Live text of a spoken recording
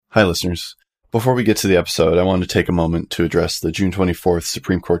Hi, listeners. Before we get to the episode, I wanted to take a moment to address the June 24th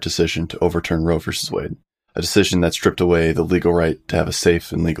Supreme Court decision to overturn Roe v. Wade, a decision that stripped away the legal right to have a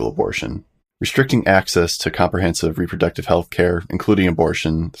safe and legal abortion. Restricting access to comprehensive reproductive health care, including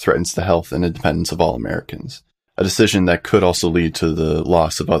abortion, threatens the health and independence of all Americans, a decision that could also lead to the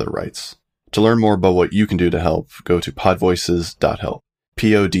loss of other rights. To learn more about what you can do to help, go to podvoices.help,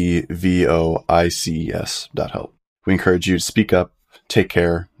 podvoices.help. We encourage you to speak up, take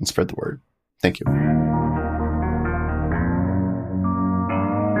care, and spread the word. Thank you.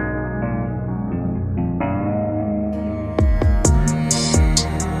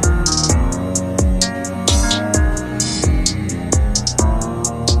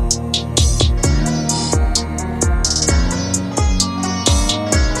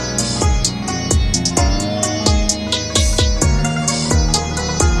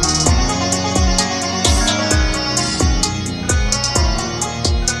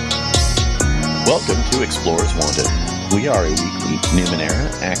 Welcome to Explorers Wanted. We are a weekly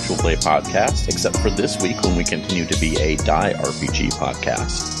Numenera actual play podcast, except for this week when we continue to be a Die RPG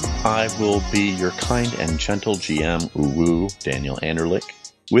podcast. I will be your kind and gentle GM, Uwu, Daniel Anderlich.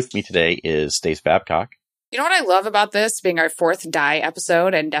 With me today is Stace Babcock. You know what I love about this being our fourth Die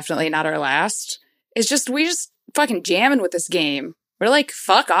episode and definitely not our last? Is just we just fucking jamming with this game. We're like,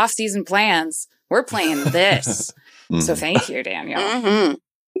 fuck off-season plans. We're playing this. So thank you, Daniel. Mm-hmm.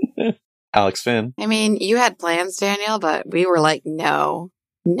 Alex Finn. I mean, you had plans, Daniel, but we were like, no.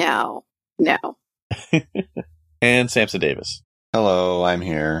 And Samson Davis. Hello, I'm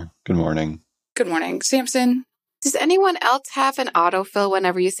here. Good morning. Good morning, Samson. Does anyone else have an autofill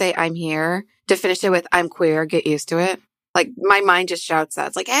whenever you say I'm here to finish it with I'm queer, get used to it? Like, my mind just shouts that.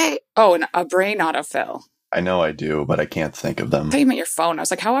 It's like, hey. Oh, and a brain autofill. I know I do, but I can't think of them. I thought you meant your phone. I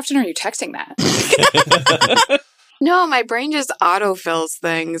was like, how often are you texting that? No, my brain just autofills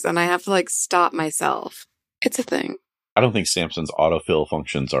things, and I have to, like, stop myself. It's a thing. I don't think Samson's autofill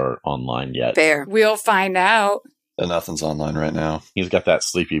functions are online yet. Fair. We'll find out. Nothing's online right now. He's got that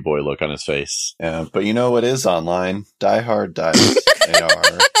sleepy boy look on his face. Yeah, but you know what is online? Die Hard Dice. AR.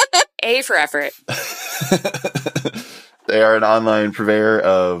 A for effort. They are an online purveyor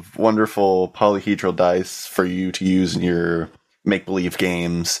of wonderful polyhedral dice for you to use in your make-believe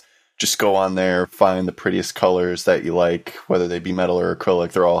games. Just go on there, find the prettiest colors that you like, whether they be metal or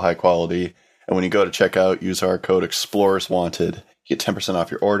acrylic, they're all high quality. And when you go to checkout, use our code EXPLORERSWANTED. You get 10% off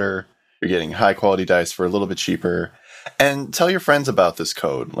your order. You're getting high quality dice for a little bit cheaper. And tell your friends about this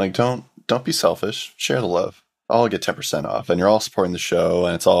code. Like, don't be selfish. Share the love. I'll get 10% off. And you're all supporting the show,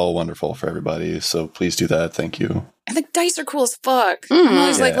 and it's all wonderful for everybody. So please do that. Thank you. And the dice are cool as fuck. I'm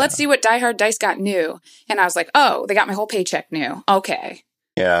always like, Yeah. let's see what Die Hard Dice got new. And I was like, oh, they got my whole paycheck new. Okay.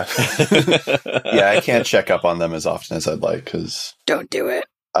 Yeah. Yeah, I can't check up on them as often as I'd like because Don't do it.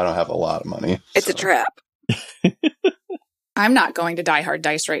 I don't have a lot of money. It's a trap. I'm not going to Die Hard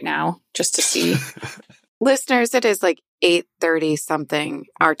Dice right now just to see. Listeners, it is like 8:30 something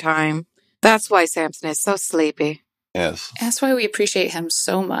our time. That's why Samson is so sleepy. Yes. That's why we appreciate him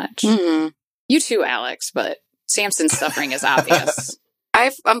so much. Mm-hmm. You too, Alex, but Samson's suffering is obvious.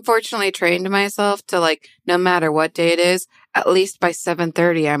 I've unfortunately trained myself to, like, no matter what day it is, at least by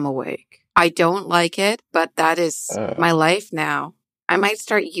 7:30 I'm awake. I don't like it, but that is my life now. I might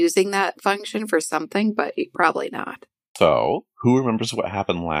start using that function for something, but probably not. So, who remembers what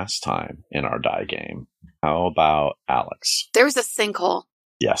happened last time in our die game? How about Alex? There was a sinkhole.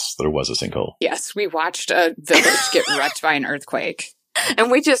 Yes, there was a sinkhole. Yes, we watched a village get wrecked by an earthquake.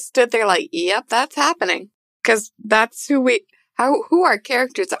 And we just stood there like, yep, that's happening. Because that's who our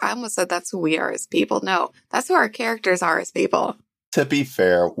characters are. I almost said that's who we are as people. No, that's who our characters are as people. To be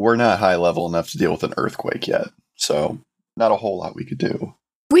fair, we're not high level enough to deal with an earthquake yet. So not a whole lot we could do.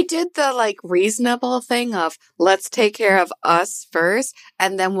 We did the, like, reasonable thing of let's take care of us first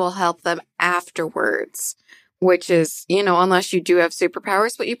and then we'll help them afterwards. Which is, unless you do have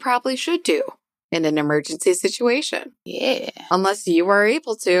superpowers, what you probably should do in an emergency situation. Yeah. Unless you are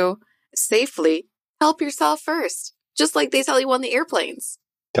able to safely help yourself first. Just like they tell you on the airplanes.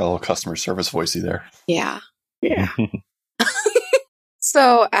 Got a little customer service voicey there. Yeah. Yeah.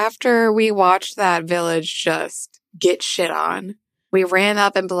 So after we watched that village just get shit on, we ran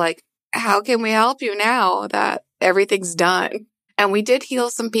up and be like, how can we help you now that everything's done? And we did heal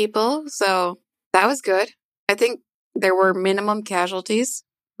some people, so that was good. I think there were minimum casualties,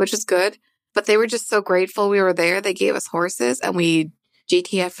 which is good. But they were just so grateful we were there. They gave us horses and we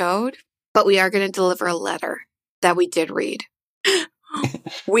GTFO'd. But we are going to deliver a letter that we did read.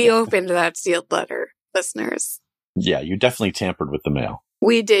 We opened that sealed letter, listeners. Yeah, you definitely tampered with the mail.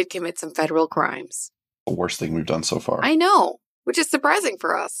 We did commit some federal crimes. The worst thing we've done so far. I know. which is surprising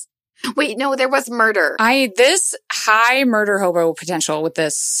for us. Wait, no, there was murder. This high murder hobo potential with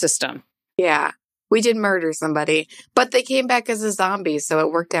this system. Yeah, we did murder somebody, but they came back as a zombie, so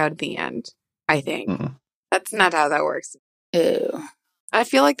it worked out in the end, I think. Mm-mm. That's not how that works. Ew. I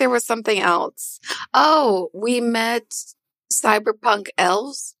feel like there was something else. Oh, we met cyberpunk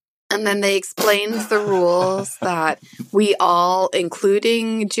elves, and then they explained the rules that we all,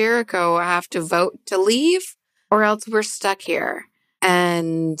 including Jericho, have to vote to leave, or else we're stuck here.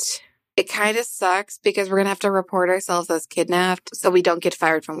 And it kind of sucks because we're going to have to report ourselves as kidnapped so we don't get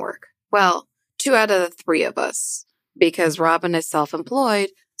fired from work. Well, 2 out of the 3 of us, because Robin is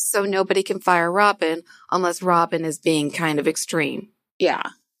self-employed, so nobody can fire Robin unless Robin is being kind of extreme. Yeah.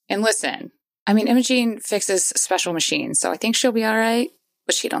 And listen, I mean, Imogene fixes special machines, so I think she'll be all right,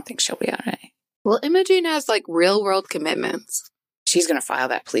 but she don't think she'll be all right. Well, Imogene has like real world commitments. She's going to file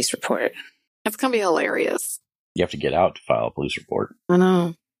that police report. It's going to be hilarious. You have to get out to file a police report. I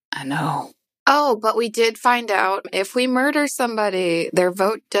know. I know. Oh, but we did find out if we murder somebody, their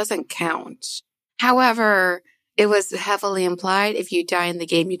vote doesn't count. However, it was heavily implied if you die in the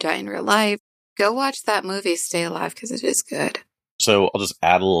game, you die in real life. Go watch that movie, Stay Alive, because it is good. So I'll just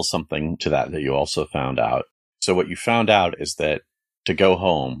add a little something to that you also found out. So what you found out is that to go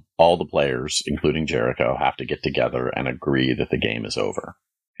home, all the players, including Jericho, have to get together and agree that the game is over.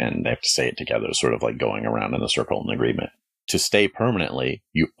 And they have to say it together, sort of like going around in a circle in agreement. To stay permanently,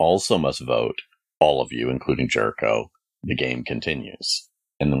 you also must vote, all of you, including Jericho, the game continues.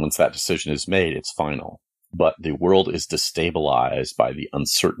 And then once that decision is made, it's final. But the world is destabilized by the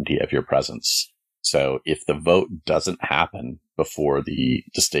uncertainty of your presence. So if the vote doesn't happen before the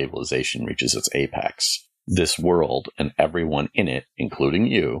destabilization reaches its apex, this world and everyone in it, including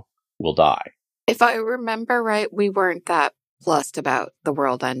you, will die. If I remember right, we weren't that plussed about the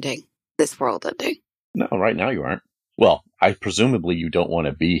world ending. This world ending. No, right now you aren't. Well, presumably you don't want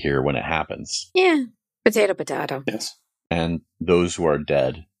to be here when it happens. Yeah. Potato, potato. Yes. And those who are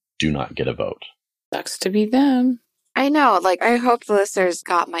dead do not get a vote. Sucks to be them. I know. Like, I hope the listeners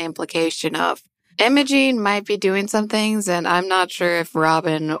got my implication of Imogene might be doing some things, and I'm not sure if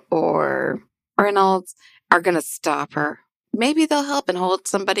Robin or Reynolds are going to stop her. Maybe they'll help and hold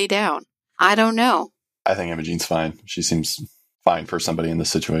somebody down. I don't know. I think Imogene's fine. She seems fine for somebody in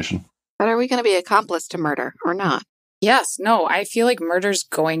this situation. But are we going to be accomplice to murder or not? Yes, no, I feel like murder's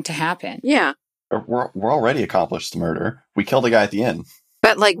going to happen. Yeah. We're already accomplished the murder. We killed the guy at the end.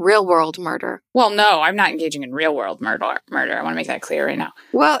 But like real world murder. Well, no, I'm not engaging in real world murder. I want to make that clear right now.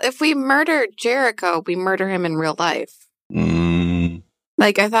 Well, if we murder Jericho, we murder him in real life.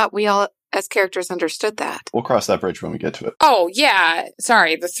 Like, I thought we all, as characters, understood that. We'll cross that bridge when we get to it. Oh, yeah.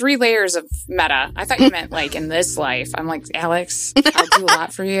 Sorry, the 3 layers of meta. I thought you meant like in this life. I'm like, Alex, I'll do a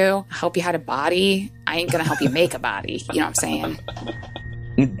lot for you. I'll help you hide a body. I ain't going to help you make a body. You know what I'm saying?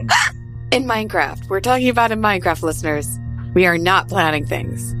 In Minecraft. We're talking about in Minecraft, listeners. We are not planning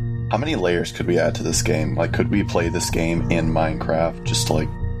things. How many layers could we add to this game? Like, could we play this game in Minecraft? Just to, like,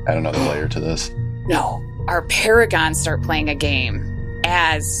 add another layer to this? No. Our Paragons start playing a game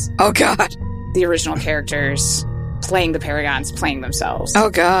as Oh, God. the original characters playing the Paragons, playing themselves. Oh,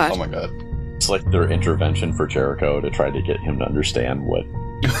 God. Oh my god. It's like their intervention for Jericho to try to get him to understand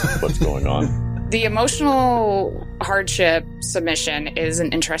what's going on. The emotional hardship submission is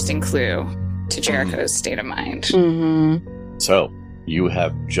an interesting clue to Jericho's state of mind. Mm-hmm. So, you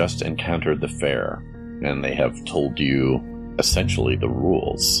have just encountered the fair, and they have told you essentially the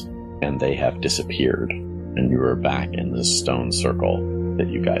rules, and they have disappeared, and you are back in this stone circle that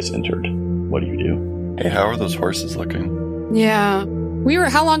you guys entered. What do you do? Hey, how are those horses looking? Yeah.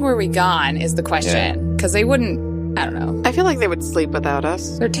 How long were we gone is the question. Because they wouldn't, I don't know. I feel like they would sleep without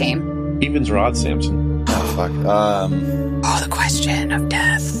us. They're tame. Evens or odds, Samson? Oh, fuck. Oh, the question of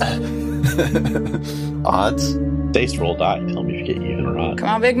death. Odds? Dice roll die. Tell me if you get even or odd. Come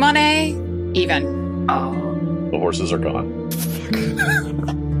on, big money. Even. Oh. The horses are gone.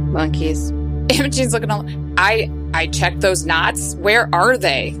 Monkeys. Imogene's looking all... I checked those knots. Where are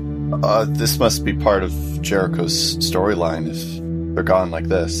they? This must be part of Jericho's storyline if they're gone like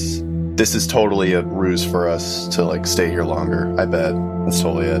this. This is totally a ruse for us to, like, stay here longer. I bet. That's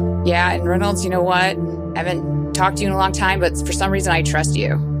totally it. Yeah, and Reynolds, you know what? I haven't talked to you in a long time, but for some reason I trust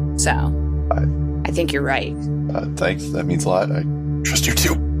you. So, I think you're right. Thanks. That means a lot. I trust you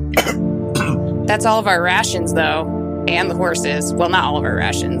too. That's all of our rations, though. And the horses. Well, not all of our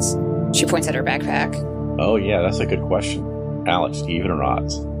rations. She points at her backpack. Oh, yeah, that's a good question. Alex, even or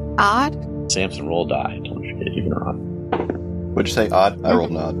odds? Odd? Samson, roll die. Tell me if you get even or odd. What'd you say? Odd? I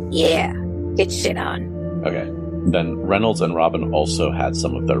rolled an odd. Yeah. Get shit on. Okay. Then Reynolds and Robin also had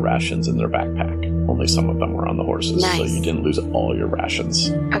some of their rations in their backpack. Only some of them were on the horses, so Nice. you didn't lose all your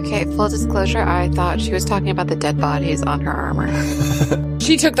rations. Okay, full disclosure, I thought she was talking about the dead bodies on her armor.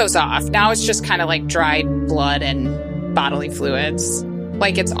 She took those off. Now it's just kind of like dried blood and bodily fluids.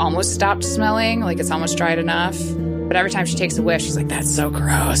 Like it's almost stopped smelling, like it's almost dried enough. But every time she takes a whiff, she's like, that's so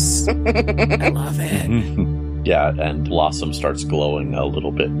gross. I love it. Yeah, and Blossom starts glowing a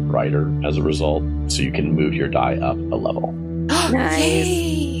little bit brighter as a result, so you can move your die up a level. Nice.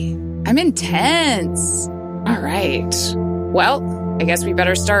 Yay! I'm intense. All right. Well, I guess we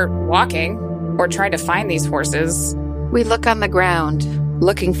better start walking or try to find these horses. We look on the ground,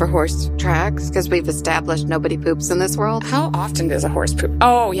 looking for horse tracks, because we've established nobody poops in this world. How often does a horse poop?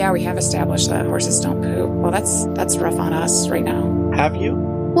 Oh, yeah, we have established that horses don't poop. Well, that's rough on us right now. Have you?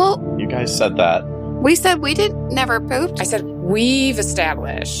 Well, You guys said that. we said we never pooped. I said we've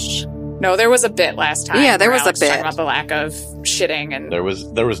established. No, there was a bit last time. Yeah, there where was a Alex talked bit. about the lack of shitting, and There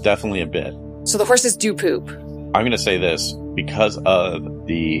was definitely a bit. so the horses do poop. I'm going to say this. Because of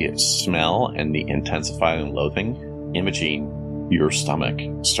the smell and the intensifying loathing, Imogene, your stomach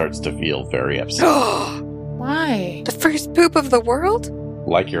starts to feel very upset. Why? The first poop of the world?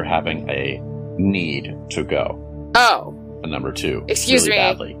 Like you're having a need to go. Oh, A number 2. Excuse really me.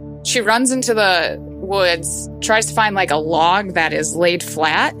 Badly. she runs into the woods, tries to find like a log that is laid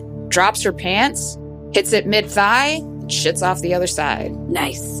flat, drops her pants, hits it mid-thigh, shits off the other side.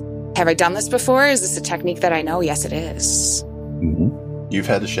 Nice. Have I done this before? Is this a technique that I know? Yes, it is. You've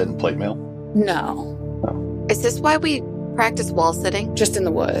had to shit in plate mail? No, Is this why we practice wall sitting? just in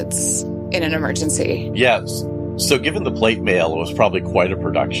the woods in an emergency. Yes. So given the plate mail, it was probably quite a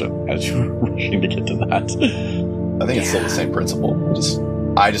production as you were rushing to get to that. I think it's still the same principle.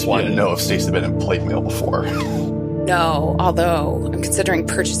 I just wanted to know if Stacey had been in plate mail before. No, although I'm considering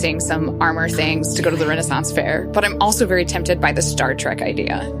purchasing some armor things to go to the Renaissance Fair, but I'm also very tempted by the Star Trek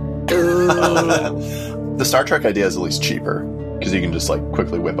idea. The Star Trek idea is at least cheaper because you can just like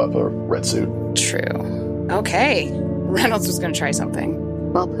quickly whip up a red suit. True. Okay. Reynolds was going to try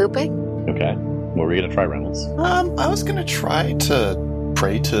something. While pooping? Okay. What were you going to try, Reynolds? I was gonna try to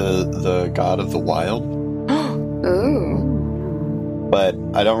pray to the god of the wild, Ooh. but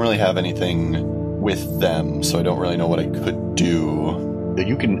I don't really have anything with them, so I don't really know what I could do.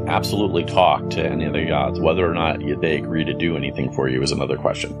 You can absolutely talk to any of the gods. Whether or not they agree to do anything for you is another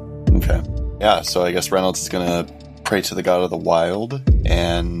question. Okay. Yeah, so I guess Reynolds is gonna pray to the god of the wild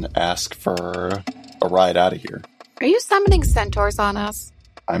and ask for a ride out of here. Are you summoning centaurs on us?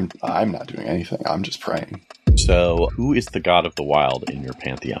 I'm not doing anything. I'm just praying. So, who is the god of the wild in your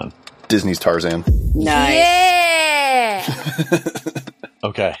pantheon? Disney's Tarzan. Yeah!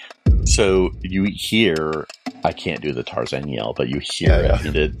 Okay. So, you hear, I can't do the Tarzan yell, but you hear it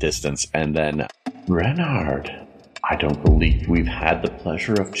in the distance, and then, Renard, I don't believe we've had the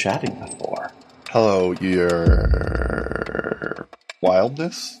pleasure of chatting before. Hello, your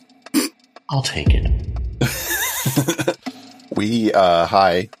wildness? I'll take it.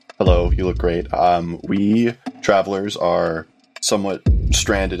 Hi. Hello, you look great. We travelers are somewhat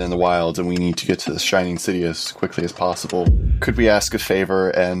stranded in the wilds and we need to get to the Shining City as quickly as possible. Could we ask a favor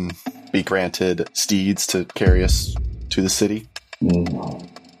and be granted steeds to carry us to the city?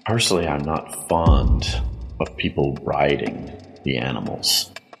 Personally, I'm not fond of people riding the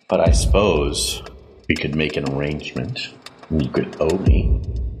animals, but I suppose we could make an arrangement. You could owe me.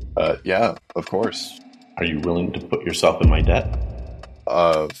 Yeah, of course. Are you willing to put yourself in my debt?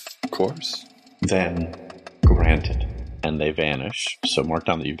 Of course. Then, granted. And they vanish. So mark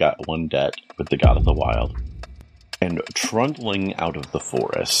down that you've got one debt with the god of the wild. And trundling out of the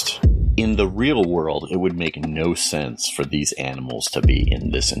forest. In the real world, it would make no sense for these animals to be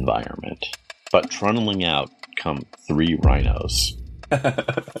in this environment. But trundling out come 3 rhinos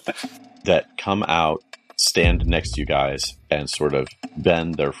that come out, stand next to you guys, and sort of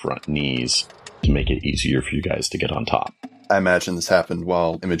bend their front knees to make it easier for you guys to get on top. I imagine this happened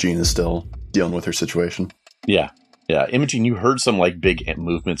while Imogene is still dealing with her situation. Yeah. Imogene, you heard some like big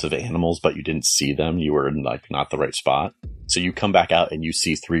movements of animals, but you didn't see them. You were in like not the right spot. So you come back out and you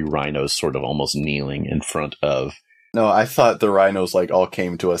see 3 rhinos sort of almost kneeling in front of... No, I thought the rhinos like all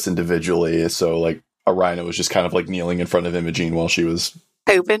came to us individually, so like a rhino was just kind of like kneeling in front of Imogene while she was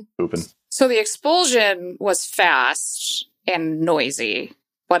Pooping. pooping. So the expulsion was fast and noisy,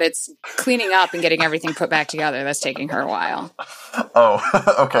 but it's cleaning up and getting everything put back together that's taking her a while. Oh,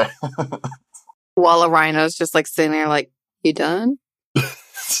 okay. While a rhino's just like sitting there like, you done?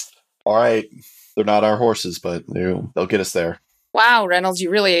 All right. They're not our horses, but they'll get us there. Wow, Reynolds, you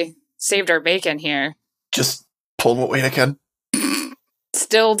really saved our bacon here. Just pull what weight I can.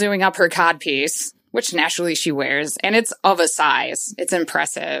 Still doing up her codpiece. which naturally she wears, and it's of a size. It's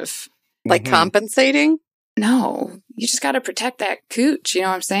impressive. Like compensating? No, you just got to protect that cooch. You know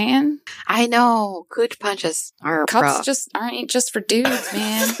what I'm saying? I know. Cooch punches are Cups rough. just aren't just for dudes,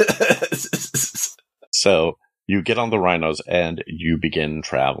 man. So you get on the rhinos and you begin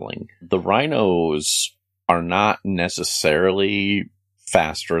traveling. The rhinos are not necessarily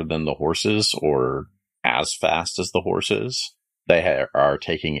faster than the horses or as fast as the horses. They are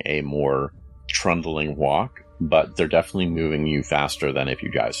taking a more trundling walk, but they're definitely moving you faster than if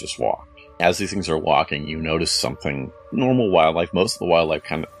you guys just walk. As these things are walking, you notice something. Normal wildlife, most of the wildlife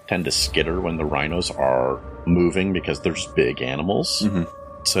kind of tend to skitter when the rhinos are moving because they're just big animals. Mm-hmm.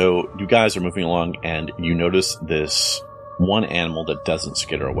 So you guys are moving along and you notice this one animal that doesn't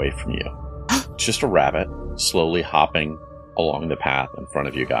skitter away from you. It's just a rabbit slowly hopping along the path in front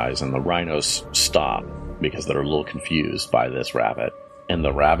of you guys, and the rhinos stop because they're a little confused by this rabbit. And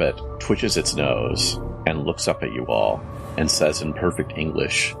the rabbit twitches its nose and looks up at you all and says in perfect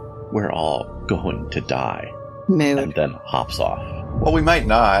English, "We're all going to die," Mood. and then hops off. Well, we might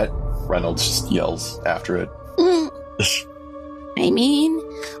not. Reynolds just yells after it. I mean,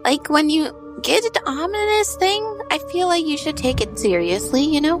 like, when you get an ominous thing, I feel like you should take it seriously,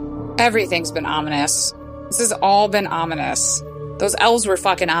 you know? Everything's been ominous. This has all been ominous. Those elves were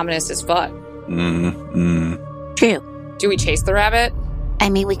fucking ominous as fuck. True. Do we chase the rabbit? I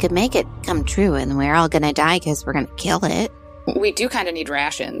mean, we could make it come true and we're all gonna die because we're gonna kill it. We do kind of need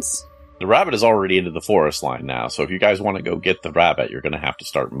rations. The rabbit is already into the forest line now, so if you guys want to go get the rabbit, you're going to have to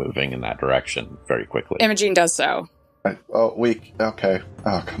start moving in that direction very quickly. Imogene does so. Okay.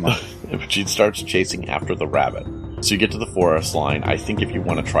 Oh, come on. Imogene starts chasing after the rabbit. So you get to the forest line. I think if you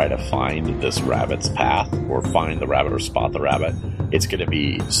want to try to find this rabbit's path, or find the rabbit or spot the rabbit, it's going to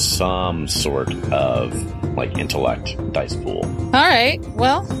be some sort of, like, intellect dice pool. All right.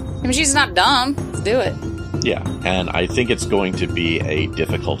 Well, Imogene's not dumb. Let's do it. Yeah, and I think it's going to be a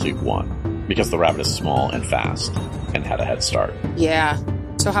difficulty 1, because the rabbit is small and fast, and had a head start. Yeah.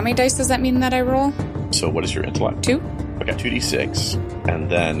 So how many dice does that mean that I roll? So what is your intellect? 2? Okay, 2d6, and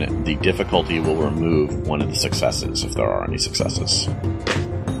then the difficulty will remove one of the successes, if there are any successes.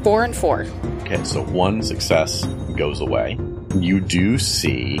 4 and 4. Okay, so 1 success goes away. You do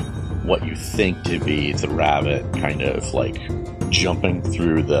see what you think to be the rabbit kind of, like, jumping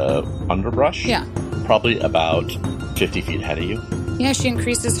through the underbrush. Yeah. Probably about 50 feet ahead of you. Yeah, she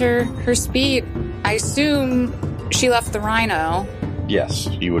increases her speed. I assume she left the rhino. Yes,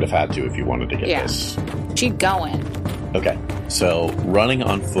 you would have had to if you wanted to get Yeah. this. She's going. Okay, so running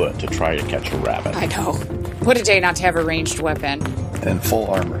on foot to try to catch a rabbit. I know. What a day not to have a ranged weapon. And full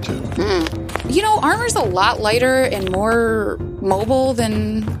armor, too. You know, armor's a lot lighter and more mobile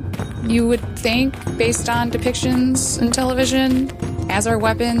than you would think based on depictions in television as our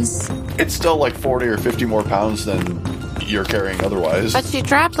weapons. It's still like 40 or 50 more pounds than you're carrying otherwise. But she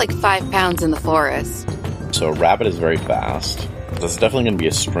dropped like 5 pounds in the forest. So a rabbit is very fast. That's definitely going to be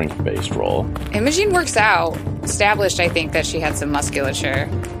a strength-based roll. Imogene works out. Established, I think, that she had some musculature,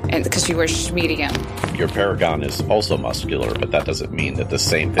 and because she wears medium. Your paragon is also muscular, but that doesn't mean that the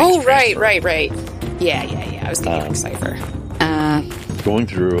same thing. Oh, right. Yeah. I was thinking like Cypher. Going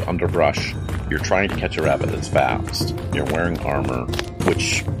through underbrush, you're trying to catch a rabbit that's fast. You're wearing armor,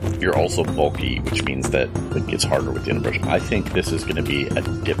 which you're also bulky, which means that it gets harder with the underbrush. I think this is going to be a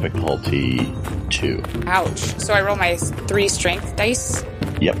difficulty 2. Ouch. So I roll my 3 strength dice.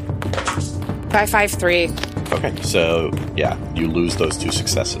 Yep. 5, 5, 3. Okay, so yeah, you lose those 2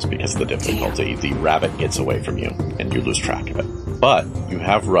 successes because of the difficulty. The rabbit gets away from you, and you lose track of it. But you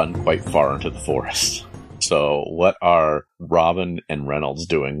have run quite far into the forest. So what are Robin and Reynolds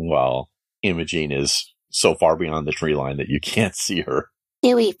doing while Imogene is so far beyond the tree line that you can't see her?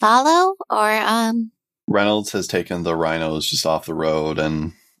 Do we follow or, Reynolds has taken the rhinos just off the road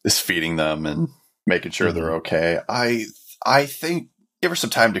and is feeding them and making sure they're okay. I think give her some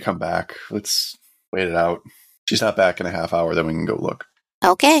time to come back. Let's wait it out. She's not back in a half hour, then we can go look.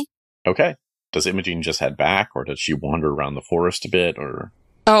 okay. Okay. Does Imogene just head back, or does she wander around the forest a bit, or...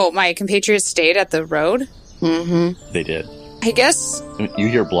 Oh, my compatriots stayed at the road? Mm-hmm. They did. I guess. You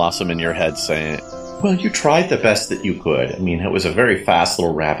hear Blossom in your head saying, "Well, you tried the best that you could. I mean, it was a very fast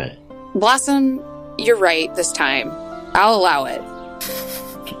little rabbit." Blossom, you're right this time. I'll allow it.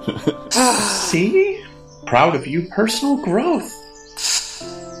 See? Proud of you. Personal growth.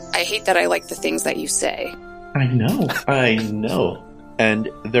 I hate that I like the things that you say. I know. And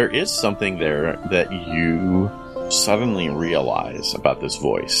there is something there that you suddenly realize about this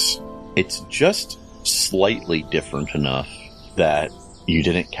voice. It's just slightly different enough that you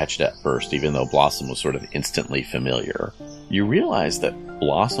didn't catch it at first, even though Blossom was sort of instantly familiar. You realize that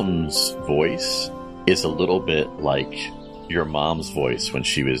Blossom's voice is a little bit like your mom's voice when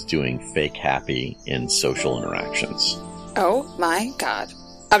she was doing fake happy in social interactions. Oh my God.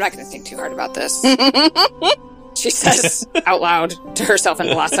 I'm not going to think too hard about this. She says out loud to herself and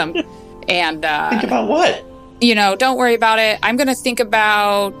Blossom. And, Think about what? Don't worry about it. I'm going to think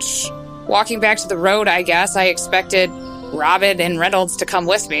about walking back to the road, I guess. I expected Robin and Reynolds to come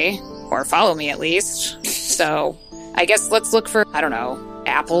with me, or follow me at least. So I guess let's look for, I don't know,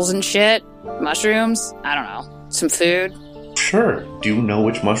 apples and shit, mushrooms, I don't know, some food. Sure. Do you know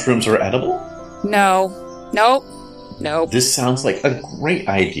which mushrooms are edible? No. Nope. This sounds like a great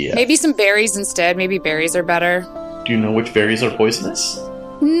idea. Maybe some berries instead. Maybe berries are better. Do you know which berries are poisonous?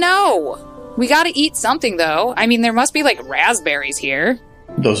 No. We gotta eat something, though. I mean, there must be, like, raspberries here.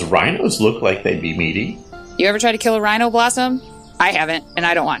 Those rhinos look like they'd be meaty. You ever try to kill a rhino, Blossom? I haven't, and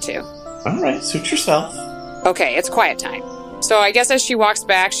I don't want to. All right, suit yourself. Okay, it's quiet time. So I guess as she walks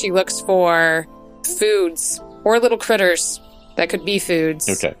back, she looks for foods or little critters that could be foods.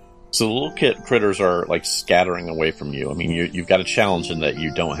 Okay. So the little critters are, like, scattering away from you. I mean, you've got a challenge in that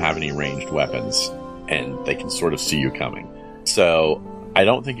you don't have any ranged weapons, and they can sort of see you coming. So I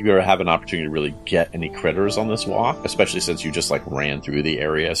don't think you ever have an opportunity to really get any critters on this walk, especially since you just, like, ran through the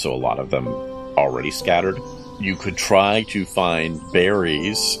area, so a lot of them already scattered. You could try to find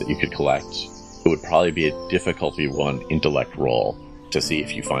berries that you could collect. It would probably be a difficulty 1 intellect roll to see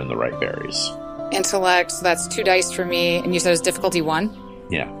if you find the right berries. Intellect, so that's 2 dice for me, and you said it's difficulty 1?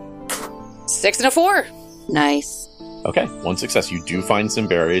 Yeah. 6 and a 4. Nice. Okay, 1 success. You do find some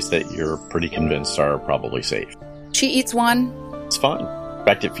berries that you're pretty convinced are probably safe. She eats 1. It's fine. In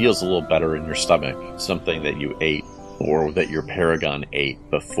fact, it feels a little better in your stomach. Something that you ate or that your Paragon ate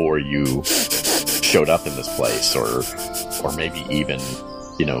before you showed up in this place, or maybe even,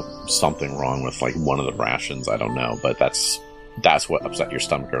 something wrong with, like, one of the rations. I don't know, but that's what upset your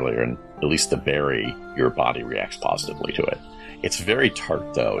stomach earlier, and at least the berry, your body reacts positively to it. It's very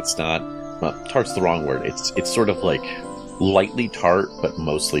tart, though. It's not... Well, tart's the wrong word. It's sort of like lightly tart, but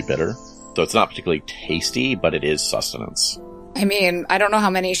mostly bitter. So it's not particularly tasty, but it is sustenance. I mean, I don't know how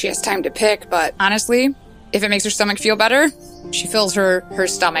many she has time to pick, but honestly, if it makes her stomach feel better, she fills her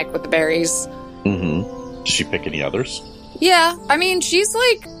stomach with the berries. Mm-hmm. Does she pick any others? Yeah, I mean, she's,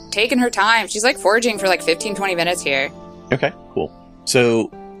 like, taking her time. She's, like, foraging for, like, 15, 20 minutes here. Okay, cool. So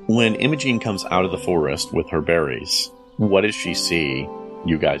when Imogene comes out of the forest with her berries, what does she see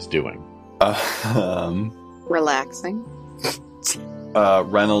you guys doing? Relaxing.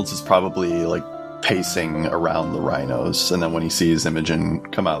 Reynolds is probably, like, pacing around the rhinos, and then when he sees Imogen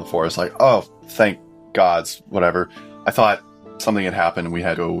come out of the forest, like, oh, thank gods, whatever. I thought something had happened and we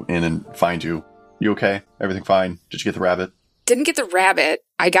had to go in and find you. You okay? Everything fine? Did you get the rabbit? Didn't get the rabbit.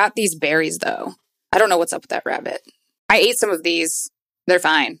 I got these berries, though. I don't know what's up with that rabbit. I ate some of these. They're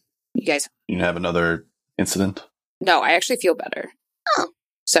fine. You guys... You have another incident? No, I actually feel better. Oh.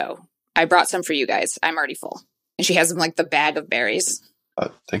 So, I brought some for you guys. I'm already full. And she has them, like, the bag of berries.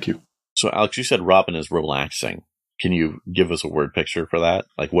 Thank you. So, Alex, you said Robin is relaxing. Can you give us a word picture for that?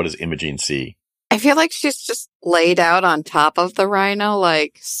 Like, what does Imogene see? I feel like she's just laid out on top of the rhino,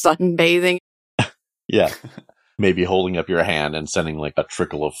 like sunbathing. Yeah. Maybe holding up your hand and sending, like, a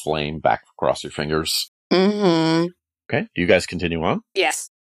trickle of flame back across your fingers. Mm-hmm. Okay. You guys continue on? Yes.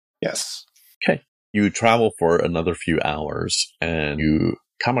 Yes. Okay. You travel for another few hours, and you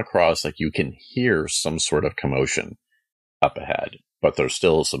come across, like, you can hear some sort of commotion up ahead, but there's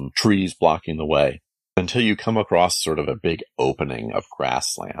still some trees blocking the way until you come across sort of a big opening of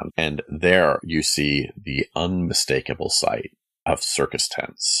grassland. And there you see the unmistakable sight of circus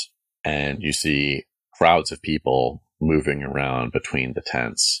tents. And you see crowds of people moving around between the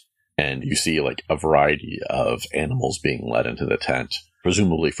tents. And you see, like, a variety of animals being led into the tent,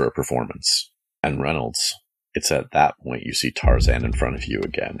 presumably for a performance. And Reynolds, it's at that point you see Tarzan in front of you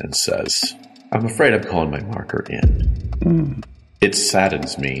again and says, I'm afraid I'm calling my marker in. It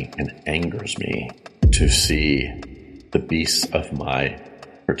saddens me and angers me to see the beasts of my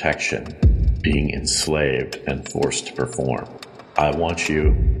protection being enslaved and forced to perform. I want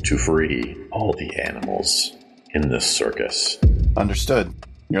you to free all the animals in this circus. Understood.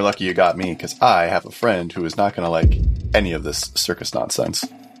 You're lucky you got me, because I have a friend who is not going to like any of this circus nonsense.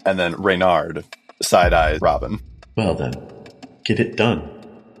 And then Reynard side-eyes Robin. Well then, get it done,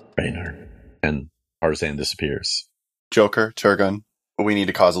 Reynard. And Tarzan disappears. Joker, Turgon, we need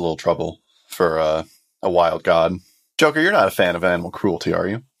to cause a little trouble for a wild god. Joker, you're not a fan of animal cruelty, are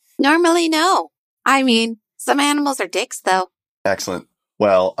you? Normally, no. I mean, some animals are dicks, though. Excellent.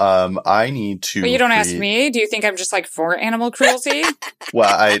 Well, I need to... But you don't ask me? Do you think I'm just, like, for animal cruelty? No,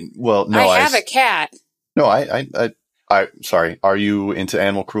 I have a cat. No, I sorry. Are you into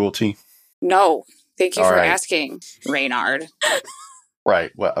animal cruelty? No. Thank you All for right. asking, Reynard.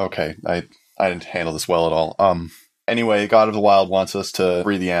 Right. Well, okay. I didn't handle this well at all. Anyway, God of the Wild wants us to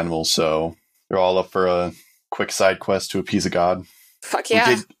free the animals, so you're all up for a quick side quest to appease a god. Fuck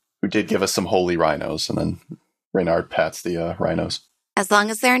yeah. Who did give us some holy rhinos, and then Reynard pats the rhinos. As long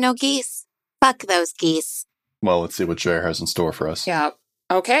as there are no geese. Fuck those geese. Well, let's see what Jer has in store for us. Yeah.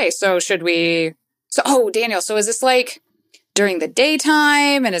 Okay, so should we... So, Daniel, so is this like during the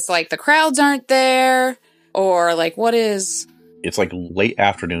daytime and it's like the crowds aren't there? Or like what is... It's like late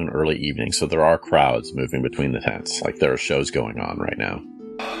afternoon, early evening, so there are crowds moving between the tents. Like there are shows going on right now.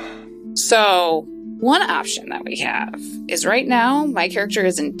 So, one option that we have is right now, my character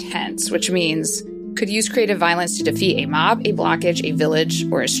is intense, which means could use creative violence to defeat a mob, a blockage, a village,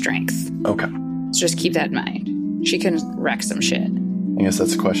 or a strength. Okay. So just keep that in mind. She can wreck some shit. I guess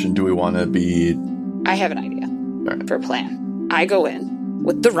that's the question. Do we want to be I have an idea for a plan. I go in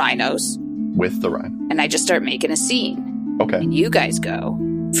with the rhinos, with the rhino? and I just start making a scene. Okay. And you guys go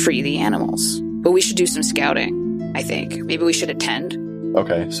free the animals. But we should do some scouting, I think. Maybe we should attend.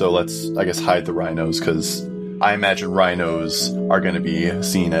 Okay, so let's, I guess, hide the rhinos, because I imagine rhinos are going to be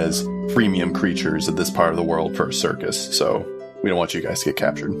seen as premium creatures of this part of the world for a circus, so we don't want you guys to get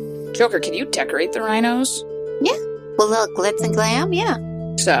captured. Joker, can you decorate the rhinos? Yeah. Well, little glitz and glam, yeah.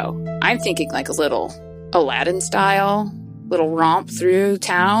 So, I'm thinking like a little Aladdin style, little romp through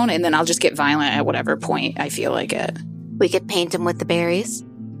town, and then I'll just get violent at whatever point I feel like it. We could paint them with the berries.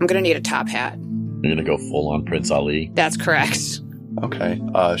 I'm gonna need a top hat. You're gonna go full on Prince Ali. That's correct. Okay,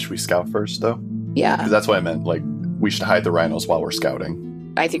 should we scout first, though? Yeah, Because that's what I meant, like, we should hide the rhinos while we're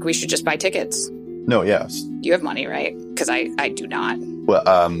scouting. I think we should just buy tickets. No, yes. You have money, right? Because I do not. Well,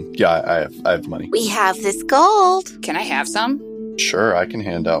 yeah, I have money. We have this gold. Can I have some? Sure, I can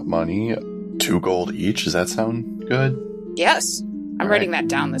hand out money. 2 gold each, does that sound good? Yes. I'm All writing that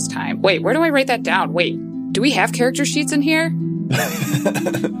down this time. Wait, where do I write that down? Wait, do we have character sheets in here?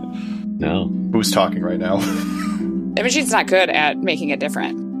 No. Who's talking right now? Imogene's not good at making it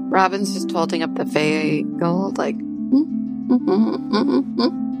different. Robin's just holding up the Fae gold, like,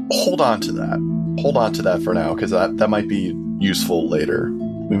 Hold on to that. Hold on to that for now, because that might be useful later.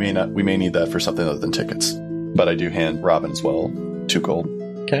 We may need that for something other than tickets. But I do hand Robin as well 2 gold.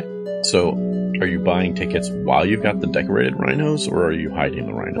 Okay. So, are you buying tickets while you've got the decorated rhinos, or are you hiding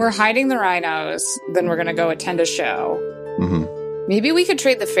the rhinos? We're hiding the rhinos, then we're gonna go attend a show. Mm-hmm. Maybe we could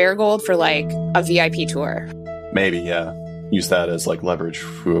trade the fair gold for like a VIP tour. Maybe, yeah. Use that as like leverage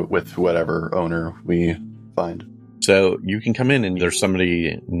with whatever owner we find. So you can come in and there's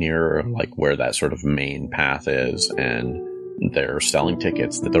somebody near like where that sort of main path is, and they're selling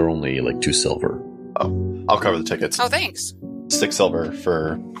tickets that they're only like 2 silver. Oh, I'll cover the tickets. Oh, thanks. 6 silver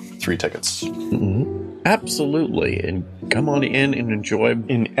for 3 tickets. Mm-hmm. Absolutely. And come on in and enjoy.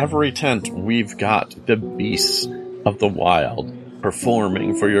 In every tent, we've got the beasts of the wild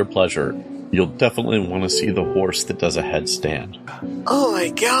performing for your pleasure. You'll definitely want to see the horse that does a headstand. oh my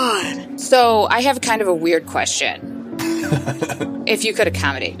god. So I have kind of a weird question. If you could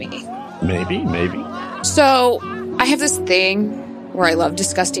accommodate me. Maybe. So I have this thing where I love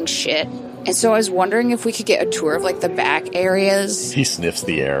disgusting shit. And so I was wondering if we could get a tour of like the back areas. He sniffs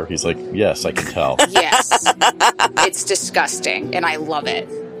the air. He's like, yes, I can tell. Yes. It's disgusting and I love it.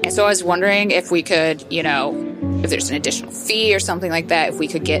 And so I was wondering if we could, you know, if there's an additional fee or something like that, if we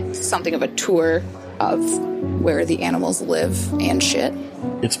could get something of a tour of where the animals live and shit.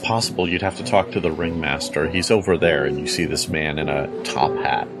 It's possible. You'd have to talk to the ringmaster. He's over there, and you see this man in a top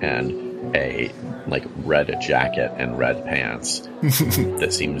hat and a like red jacket and red pants that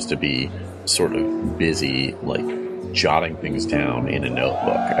seems to be sort of busy, like jotting things down in a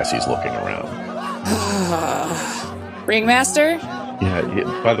notebook as he's looking around. Ringmaster?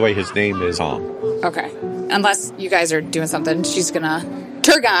 Yeah. By the way, his name is Tom. Okay. Unless you guys are doing something,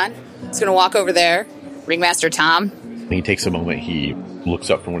 Turgon is gonna walk over there. Ringmaster Tom. And he takes a moment. He looks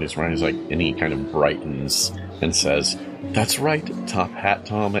up from what he's writing, and he kind of brightens and says, "That's right, Top Hat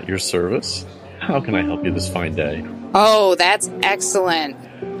Tom at your service. How can I help you this fine day?" Oh, that's excellent.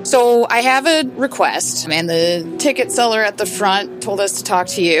 So I have a request, and the ticket seller at the front told us to talk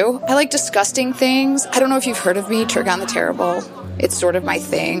to you. I like disgusting things. I don't know if you've heard of me, Turgon the Terrible. It's sort of my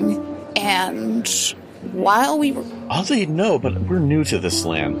thing. And while we were... Oddly, no, but we're new to this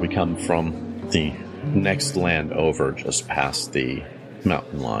land. We come from the next land over, just past the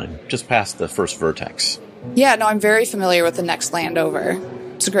mountain line, just past the first vertex. Yeah, no, I'm very familiar with the next land over.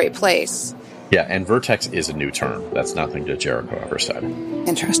 It's a great place. Yeah, and vertex is a new term. That's nothing that Jericho ever said.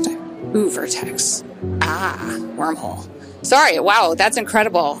 Interesting. Ooh, vertex. Ah, wormhole. Sorry. Wow, that's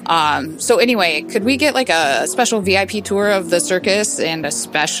incredible. So anyway, could we get like a special VIP tour of the circus, and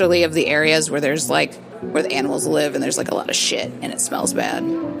especially of the areas where there's like where the animals live and there's like a lot of shit and it smells bad?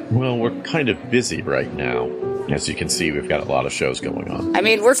 Well, we're kind of busy right now. As you can see, we've got a lot of shows going on. I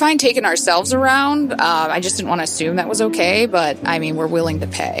mean, we're fine taking ourselves around. I just didn't want to assume that was okay, but I mean, we're willing to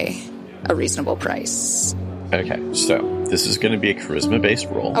pay a reasonable price. Okay, so this is going to be a charisma-based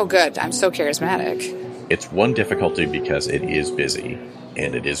roll. Oh, good. I'm so charismatic. It's one difficulty because it is busy,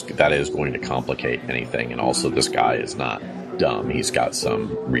 and that is going to complicate anything. And also, this guy is not dumb. He's got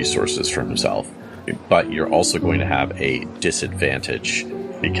some resources for himself. But you're also going to have a disadvantage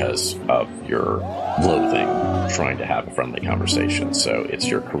because of your loathing trying to have a friendly conversation. So it's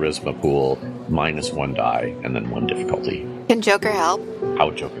your charisma pool minus 1 die and then 1 difficulty. Can Joker help? How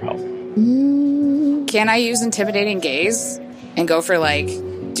would Joker help? Can I use intimidating gaze and go for like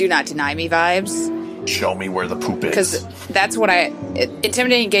do not deny me vibes? Show me where the poop is. Because that's what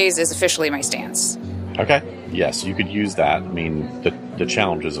intimidating gaze is officially my stance. Okay. Yes, you could use that. I mean, the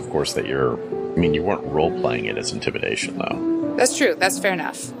challenge is, of course, that you weren't role-playing it as intimidation, though. That's true. That's fair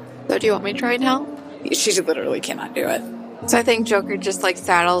enough. So do you want me to try and help? She literally cannot do it. So I think Joker just like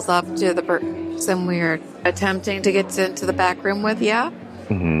saddles up to the person we're attempting to get into the back room with, yeah?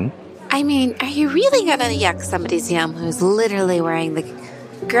 Mm-hmm. I mean, are you really gonna yuck somebody's yum who's literally wearing the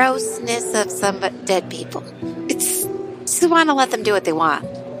grossness of some dead people? It's just want to let them do what they want.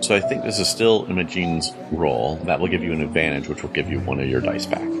 So I think this is still Imogene's roll. That will give you an advantage, which will give you 1 of your dice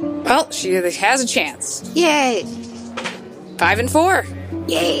back. Well, she has a chance. Yay. 5 and 4.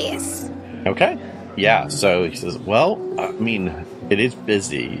 Yes. Okay. Yeah, so he says, well, I mean, it is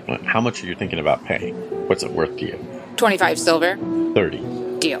busy. How much are you thinking about paying? What's it worth to you? 25 silver.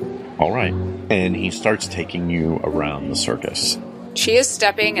 30. Deal. All right. And he starts taking you around the circus. She is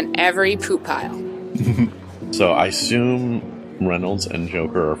stepping in every poop pile. So I assume Reynolds and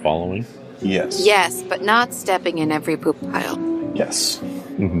Joker are following? Yes. Yes, but not stepping in every poop pile. Yes.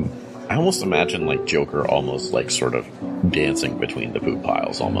 Mm-hmm. I almost imagine like Joker almost like sort of dancing between the poop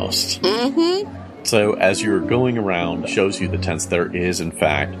piles almost. Mm-hmm. So as you're going around, shows you the tents, there is in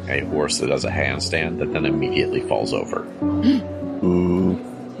fact a horse that does a handstand that then immediately falls over. Ooh.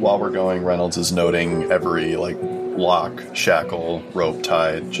 While we're going, Reynolds is noting every lock, shackle, rope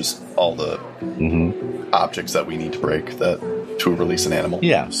tied, just all the objects that we need to break to release an animal.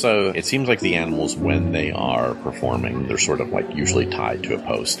 Yeah, so it seems like the animals, when they are performing, they're sort of usually tied to a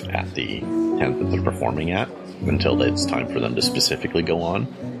post at the tent that they're performing at until it's time for them to specifically go on.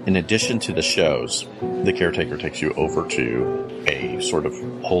 In addition to the shows, the caretaker takes you over to a sort of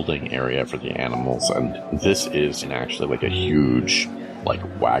holding area for the animals, and this is actually a huge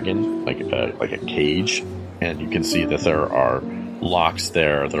wagon, like a cage, and you can see that there are locks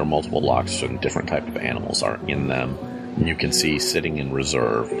there. There are multiple locks and different type of animals are in them. You can see sitting in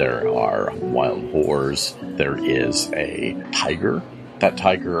reserve there are wild boars. There is a tiger. That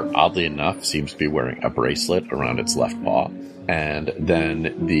tiger, oddly enough, seems to be wearing a bracelet around its left paw. And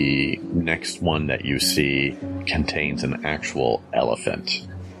then the next one that you see contains an actual elephant.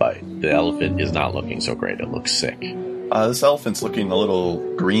 But the elephant is not looking so great. It looks sick. This elephant's looking a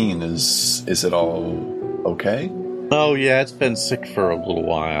little green. Is it all okay? Oh, yeah, it's been sick for a little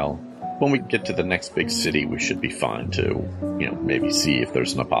while. When we get to the next big city, we should be fine to, maybe see if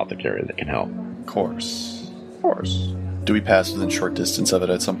there's an apothecary that can help. Of course. Do we pass within short distance of it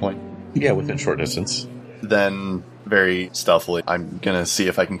at some point? Yeah, within short distance. Then, very stealthily, I'm gonna see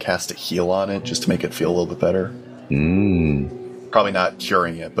if I can cast a heal on it just to make it feel a little bit better. Probably not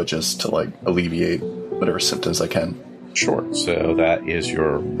curing it, but just to, alleviate whatever symptoms I can. Sure. So that is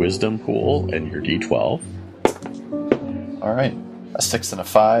your wisdom pool and your D12. All right. A 6 and a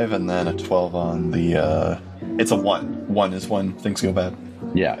 5, and then a 12 on the, it's a 1. 1 is when things go bad.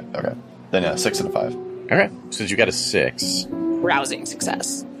 Yeah. Okay. Then, yeah, 6 and a 5. Okay. Since you got a 6. Rousing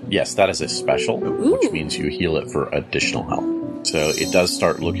success. Yes, that is a special, which means you heal it for additional health. So it does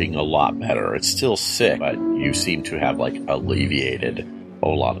start looking a lot better. It's still sick, but you seem to have, alleviated a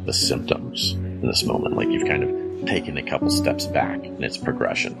lot of the symptoms in this moment. You've kind of taken a couple steps back in its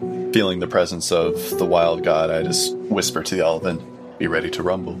progression. Feeling the presence of the wild god, I just whisper to the elephant, "Be ready to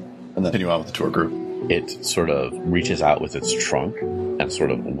rumble," and then continue on with the tour group. It sort of reaches out with its trunk and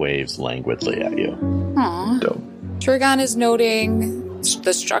sort of waves languidly at you. Aww. Dope. Turgon is noting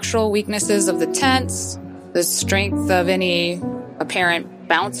the structural weaknesses of the tents, the strength of any apparent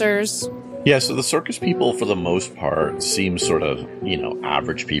bouncers. Yeah, so the circus people, for the most part, seem sort of,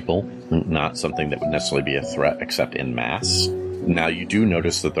 average people, not something that would necessarily be a threat except in mass. Now, you do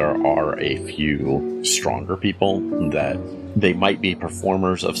notice that there are a few stronger people that They might be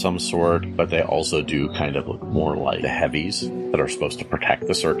performers of some sort, but they also do kind of look more like the heavies that are supposed to protect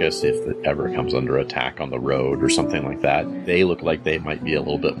the circus if it ever comes under attack on the road or something like that. They look like they might be a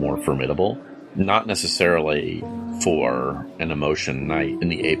little bit more formidable. Not necessarily for an emotion night in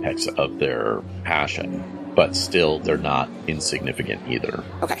the apex of their passion, but still they're not insignificant either.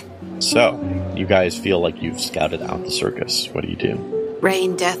 Okay. So, you guys feel like you've scouted out the circus. What do you do?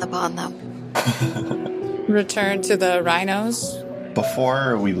 Rain death upon them. Return to the rhinos.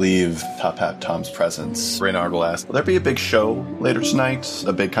 Before we leave Top Hat Tom's presence, Reynard will ask, will there be a big show later tonight?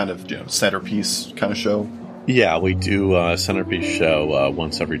 A big kind of, centerpiece kind of show? Yeah, we do a centerpiece show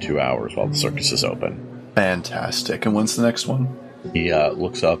once every 2 hours while the circus is open. Fantastic. And when's the next one? He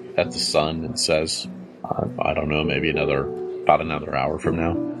looks up at the sun and says, I don't know, maybe about another hour from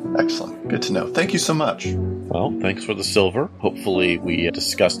now. Excellent. Good to know. Thank you so much. Well, thanks for the silver. Hopefully we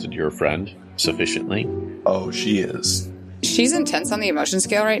disgusted your friend sufficiently. Oh, she is. She's intense on the emotion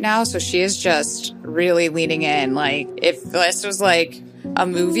scale right now, so she is just really leaning in. Like, if this was like a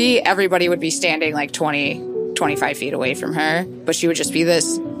movie, everybody would be standing like 20, 25 feet away from her, but she would just be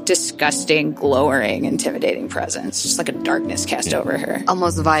this disgusting, glowering, intimidating presence, just like a darkness cast over her.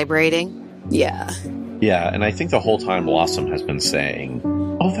 Almost vibrating. Yeah. Yeah, and I think the whole time Blossom has been saying,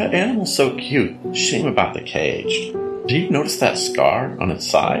 oh, that animal's so cute. Shame about the cage. Do you notice that scar on its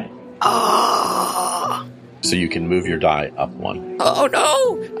side? Oh. So you can move your die up one. Oh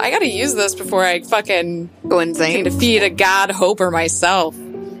no! I gotta use this before I fucking Go insane. can defeat a god, hope, or myself.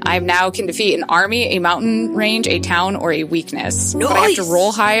 I now can defeat an army, a mountain range, a town, or a weakness. But I have to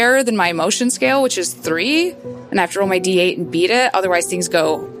roll higher than my emotion scale, which is 3, and I have to roll my d8 and beat it. Otherwise, things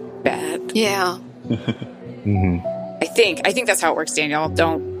go bad. Yeah. Mm-hmm. I think that's how it works, Daniel.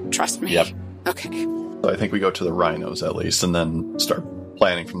 Don't trust me. Yep. Okay. So I think we go to the rhinos at least, and then start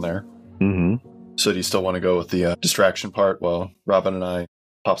planning from there. Mm-hmm. So do you still want to go with the distraction part while Robin and I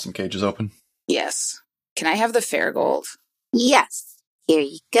pop some cages open? Yes. Can I have the fair gold? Yes. Here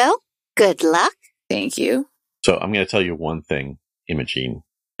you go. Good luck. Thank you. So I'm going to tell you one thing, Imogene.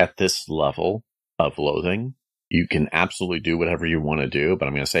 At this level of loathing, you can absolutely do whatever you want to do, but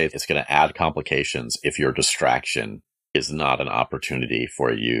I'm going to say it's going to add complications if your distraction is not an opportunity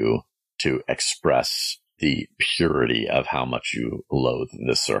for you to express the purity of how much you loathe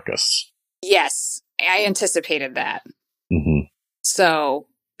this circus. Yes, I anticipated that. Mm-hmm. So,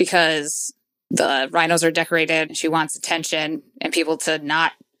 because the rhinos are decorated, she wants attention and people to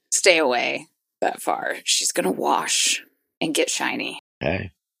not stay away that far. She's going to wash and get shiny.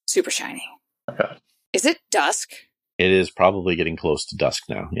 Okay. Super shiny. Okay. Is it dusk? It is probably getting close to dusk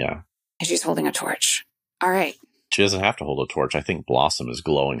now, yeah. And she's holding a torch. All right. She doesn't have to hold a torch. I think Blossom is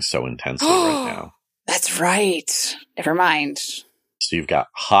glowing so intensely right now. That's right. Never mind. So you've got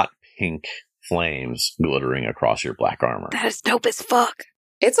hot pink flames glittering across your black armor. That is dope as fuck.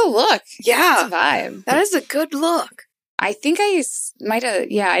 It's a look. Yeah. It's a vibe. That is a good look. I think I might have,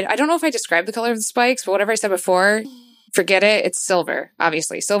 I don't know if I described the color of the spikes, but whatever I said before, forget it. It's silver,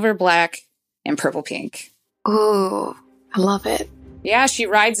 obviously. Silver, black, and purple pink. Ooh, I love it. Yeah, she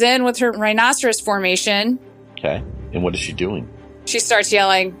rides in with her rhinoceros formation. Okay. And what is she doing? She starts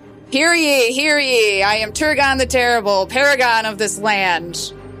yelling, hear ye, I am Turgon the Terrible, paragon of this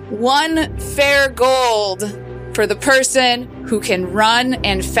land. 1 fair gold for the person who can run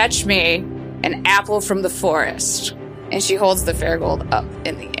and fetch me an apple from the forest. And she holds the fair gold up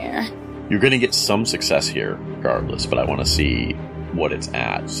in the air. You're going to get some success here, regardless, but I want to see what it's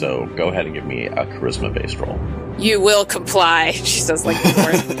at. So go ahead and give me a charisma-based roll. You will comply, she says like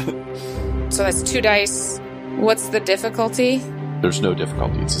before. So that's 2 dice. What's the difficulty? There's no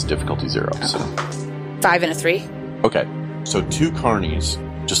difficulty. It says difficulty 0. So. 5 and a 3. Okay. So 2 carnies,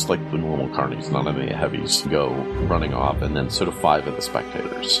 just like the normal carnies, none of the heavies, go running off, and then sort of 5 of the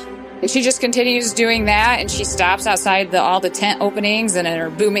spectators. And she just continues doing that, and she stops outside all the tent openings, and in her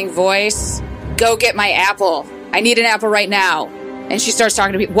booming voice, go get my apple. I need an apple right now. And she starts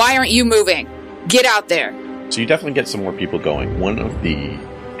talking to people. Why aren't you moving? Get out there. So you definitely get some more people going. One of the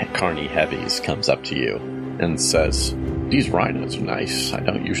carny heavies comes up to you and says, these rhinos are nice. I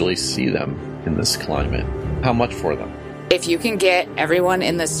don't usually see them in this climate. How much for them? If you can get everyone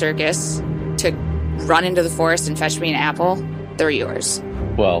in the circus to run into the forest and fetch me an apple, they're yours.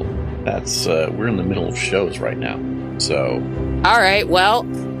 Well, that's, we're in the middle of shows right now. So. All right, well,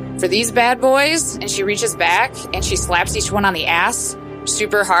 for these bad boys, and she reaches back and she slaps each one on the ass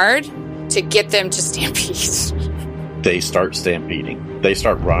super hard to get them to stampede. They start stampeding. They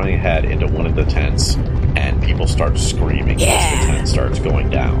start running ahead into one of the tents, and people start screaming as the tent starts going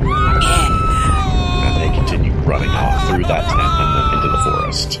down. And they continue running off through that tent and then into the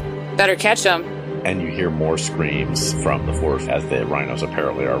forest. Better catch them. and you hear more screams from the forest as the rhinos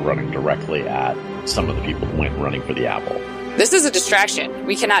apparently are running directly at some of the people who went running for the apple. This is a distraction.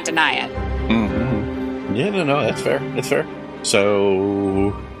 We cannot deny it. Mm-hmm. Yeah, no, that's fair. It's fair.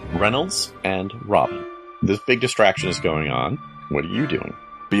 So, Reynolds and Robin. This big distraction is going on. What are you doing?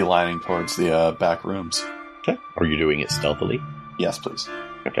 Beelining towards the back rooms. Okay. Are you doing it stealthily? Yes, please.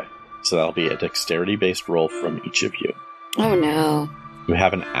 Okay. So that'll be a dexterity-based roll from each of you. Oh no. You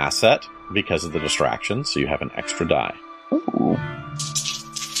have an asset because of the distraction, so you have an extra die. Ooh.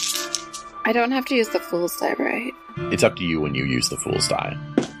 I don't have to use the fool's die, right? It's up to you when you use the fool's die.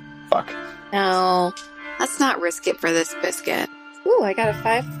 Fuck. No. Let's not risk it for this biscuit. Ooh, I got a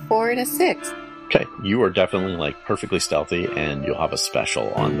 5, 4, and a 6. Okay, you are definitely like perfectly stealthy, and you'll have a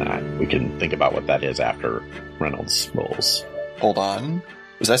special on that. We can think about what that is after Reynolds rolls. Hold on.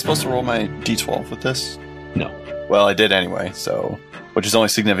 Was I supposed to roll my d12 with this? No. Well, I did anyway, so... Which is only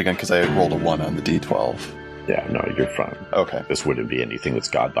significant because I rolled a 1 on the d12. Yeah, no, you're fine. Okay. This wouldn't be anything that's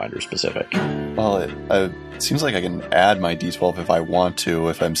Godbinder specific. Well, it seems like I can add my d12 if I want to,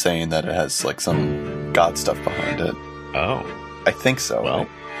 if I'm saying that it has, like, some god stuff behind it. Oh. I think so. Well,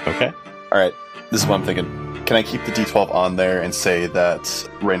 okay. Alright, this is what I'm thinking. Can I keep the d12 on there and say that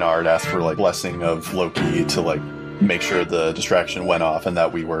Reynard asked for, like, blessing of Loki to, like, make sure the distraction went off and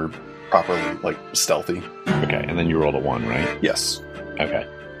that we were properly, like, stealthy? Okay, and then you rolled a 1, right? Yes. Okay.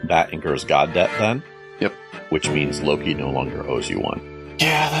 That incurs God debt then? Yep. Which means Loki no longer owes you 1.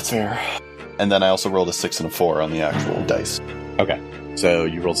 Yeah, that's fair. And then I also rolled a 6 and a 4 on the actual dice. Okay. So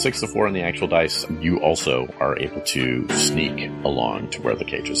you rolled 6 to 4 on the actual dice. You also are able to sneak along to where the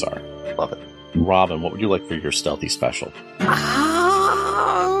cages are. Love it. Robin, what would you like for your stealthy special?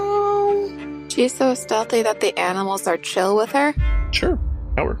 Oh. She's so stealthy that the animals are chill with her. Sure.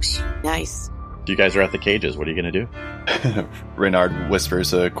 That works. Nice. You guys are at the cages. What are you going to do? Reynard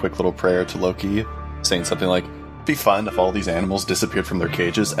whispers a quick little prayer to Loki, saying something like, "It'd be fun if all these animals disappeared from their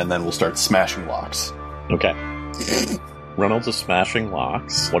cages, and then we'll start smashing locks." Okay. Reynolds is smashing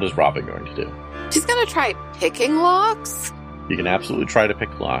locks. What is Robin going to do? She's gonna try picking locks. You can absolutely try to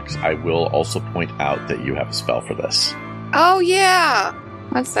pick locks. I will also point out that you have a spell for this. Oh, yeah.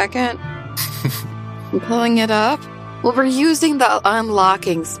 1 second. I'm pulling it up. Well, we're using the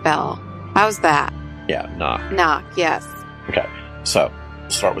unlocking spell. How's that? Yeah, knock. Knock, yes. Okay, so we'll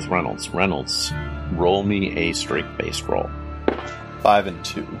start with Reynolds. Reynolds, roll me a strength-based roll. 5 and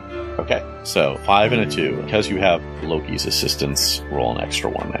 2. Okay, so 5 and a 2. Because you have Loki's assistance, roll an extra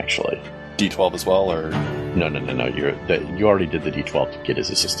 1, actually. D12 as well, or? No. You already did the D12 to get his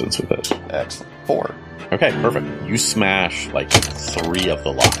assistance with it. Excellent. 4. Okay, perfect. You smash like 3 of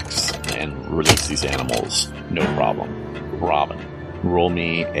the locks and release these animals. No problem. Robin, roll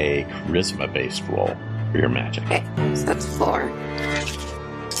me a charisma-based roll for your magic. Okay, so that's 4.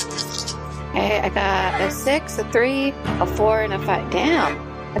 Okay, I got a 6, a 3, a 4, and a 5. Damn.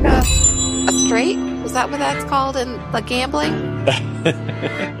 I got a straight? Is that what that's called in like gambling?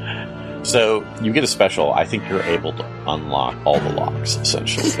 So you get a special. I think you're able to unlock all the locks,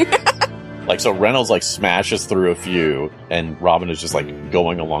 essentially. Like, so Reynolds like smashes through a few, and Robin is just like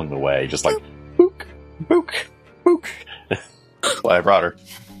going along the way, just like book, book, book. That's why I brought her.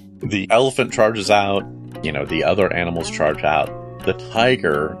 The elephant charges out. You know, the other animals charge out. The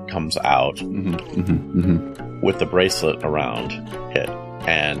tiger comes out with the bracelet around it,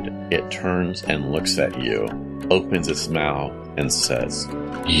 and it turns and looks at you, opens its mouth, and says,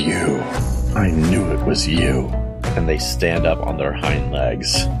 "You. I knew it was you." And they stand up on their hind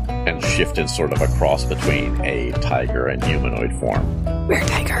legs and shift in sort of a cross between a tiger and humanoid form. We're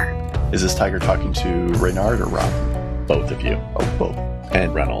tiger. Is this tiger talking to Reynard or Rob? Both of you. Oh, both.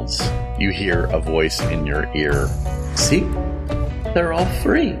 And Reynolds, you hear a voice in your ear. See? They're all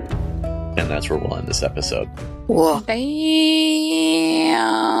free. And that's where we'll end this episode. Whoa. Damn.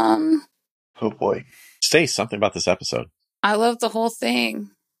 Oh boy. Stace, something about this episode. I love the whole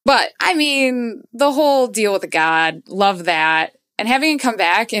thing. But, I mean, the whole deal with the god, love that. And having it come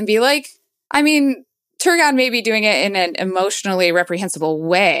back and be like, I mean, Turgon may be doing it in an emotionally reprehensible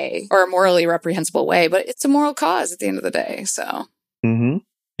way, or a morally reprehensible way, but it's a moral cause at the end of the day, so. Mm-hmm.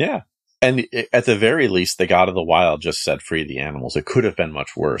 Yeah. And at the very least, the God of the Wild just said free the animals. It could have been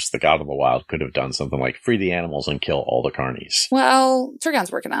much worse. The God of the Wild could have done something like free the animals and kill all the carnies. Well,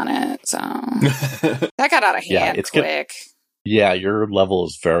 Turgon's working on it, so. That got out of hand quick. Yeah, your level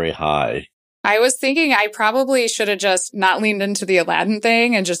is very high. I was thinking I probably should have just not leaned into the Aladdin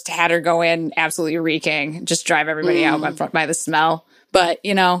thing and just had her go in absolutely reeking, just drive everybody out by the smell. But,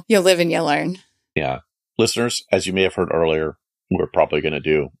 you know, you live and you learn. Yeah. Listeners, as you may have heard earlier, we're probably going to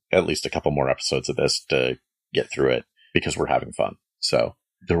do at least a couple more episodes of this to get through it because we're having fun. So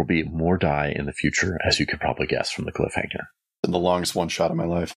there will be more die in the future, as you could probably guess from the cliffhanger. Been the longest one shot of my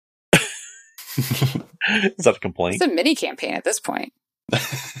life. Is that a complaint? It's a mini campaign at this point.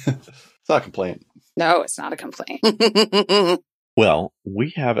 It's not a complaint. No, it's not a complaint. Well,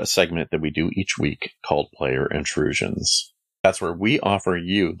 we have a segment that we do each week called Player Intrusions. That's where we offer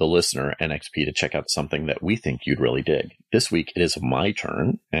you, the listener, an XP to check out something that we think you'd really dig. This week, it is my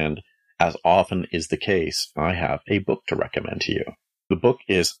turn, and as often is the case, I have a book to recommend to you. The book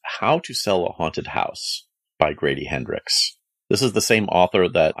is How to Sell a Haunted House by Grady Hendrix. This is the same author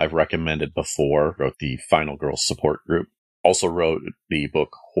that I've recommended before, wrote the Final Girls support group. Also wrote the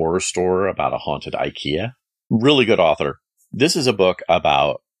book Horror Store about a haunted IKEA. Really good author. This is a book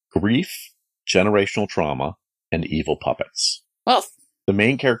about grief, generational trauma, and evil puppets. Well, The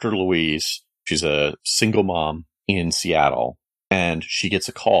main character, Louise, she's a single mom in Seattle, and she gets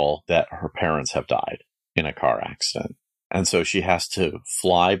a call that her parents have died in a car accident. And so she has to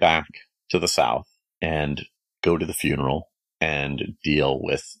fly back to the South and go to the funeral and deal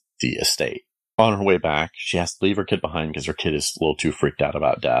with the estate. On her way back, she has to leave her kid behind because her kid is a little too freaked out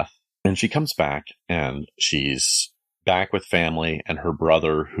about death. And she comes back, and she's back with family and her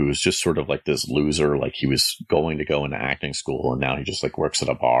brother, who's just sort of like this loser, like he was going to go into acting school, and now he just like works at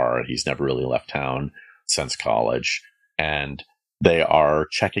a bar. He's never really left town since college. And they are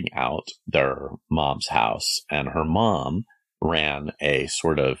checking out their mom's house, and her mom ran a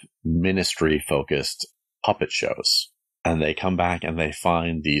sort of ministry-focused puppet shows. And they come back and they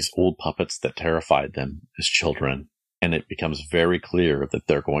find these old puppets that terrified them as children. And it becomes very clear that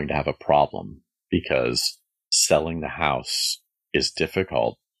they're going to have a problem because selling the house is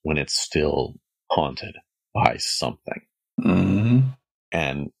difficult when it's still haunted by something. Mm-hmm.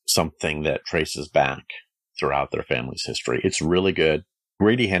 And something that traces back throughout their family's history. It's really good.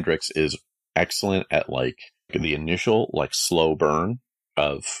 Grady Hendrix is excellent at like the initial like slow burn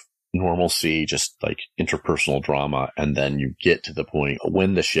of normalcy, just like interpersonal drama, and then you get to the point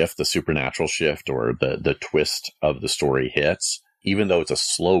when the shift, the supernatural shift or the twist of the story hits. Even though it's a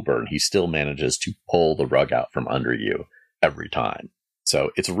slow burn, he still manages to pull the rug out from under you every time.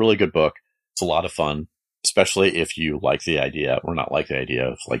 So it's a really good book. It's a lot of fun, especially if you like the idea or not like the idea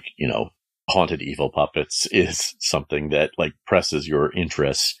of like, you know, haunted evil puppets is something that like presses your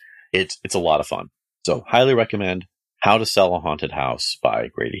interest. It's a lot of fun. So highly recommend How to Sell a Haunted House by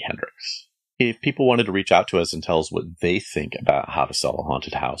Grady Hendrix. If people wanted to reach out to us and tell us what they think about How to Sell a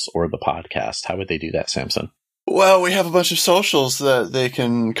Haunted House or the podcast, how would they do that, Samson? Well, we have a bunch of socials that they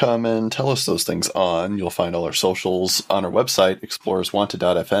can come and tell us those things on. You'll find all our socials on our website,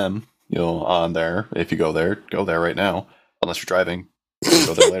 explorerswanted.fm. You'll on there. If you go there right now. Unless you're driving.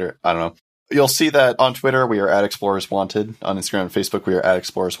 Go there later. I don't know. You'll see that on Twitter, we are at Explorers Wanted. On Instagram and Facebook, we are at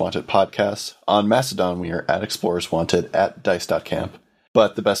Explorers Wanted Podcast. On Mastodon, we are at Explorers Wanted at dice.camp.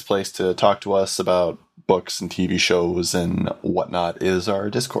 But the best place to talk to us about books and TV shows and whatnot is our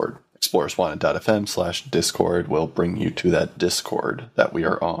Discord. explorerswanted.fm/Discord will bring you to that Discord that we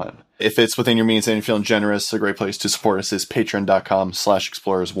are on. If it's within your means and you're feeling generous, a great place to support us is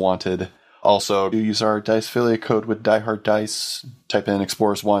patreon.com/explorerswanted. Also, you use our Dice affiliate code with Die Hard Dice. Type in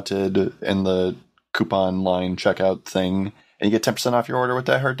Explorers Wanted in the coupon line checkout thing, and you get 10% off your order with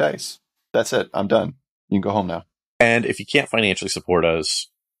Die Hard Dice. That's it. I'm done. You can go home now. And if you can't financially support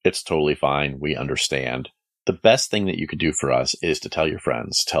us, it's totally fine. We understand. The best thing that you could do for us is to tell your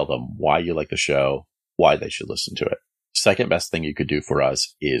friends, tell them why you like the show, why they should listen to it. Second best thing you could do for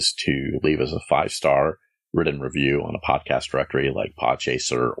us is to leave us a 5-star written review on a podcast directory like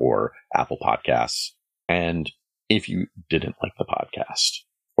Podchaser or Apple Podcasts. And if you didn't like the podcast,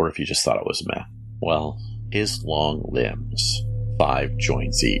 or if you just thought it was meh, well, his long limbs, 5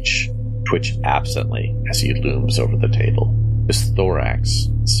 joints each, twitch absently as he looms over the table. His thorax,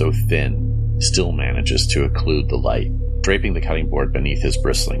 so thin, still manages to occlude the light, draping the cutting board beneath his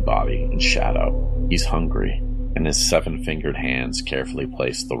bristling body in shadow. He's hungry, and his 7-fingered hands carefully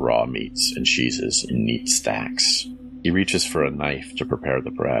place the raw meats and cheeses in neat stacks. He reaches for a knife to prepare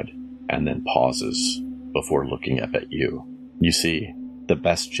the bread, and then pauses before looking up at you. You see, the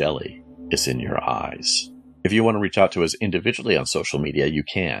best jelly is in your eyes. If you want to reach out to us individually on social media, you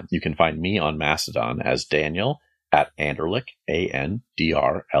can. You can find me on Mastodon as Daniel at Anderlik,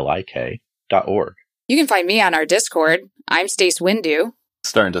 ANDRLIK.org. You can find me on our Discord. I'm Stace Windu.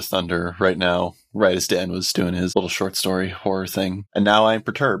 Starting to thunder right now, right as Dan was doing his little short story horror thing. And now I'm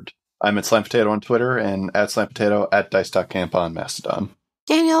perturbed. I'm at Slime Potato on Twitter and at Slime Potato at Dice.camp on Mastodon.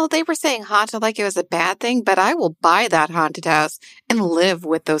 Daniel, they were saying haunted like it was a bad thing, but I will buy that haunted house and live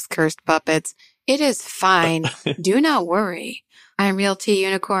with those cursed puppets. It is fine. Do not worry. I'm Real Tea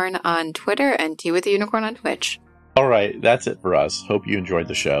Unicorn on Twitter and Tea with the Unicorn on Twitch. All right, that's it for us. Hope you enjoyed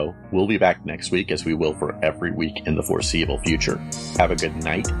the show. We'll be back next week, as we will for every week in the foreseeable future. Have a good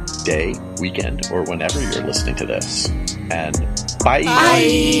night, day, weekend, or whenever you're listening to this. And bye!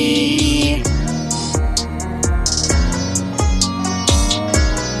 Bye!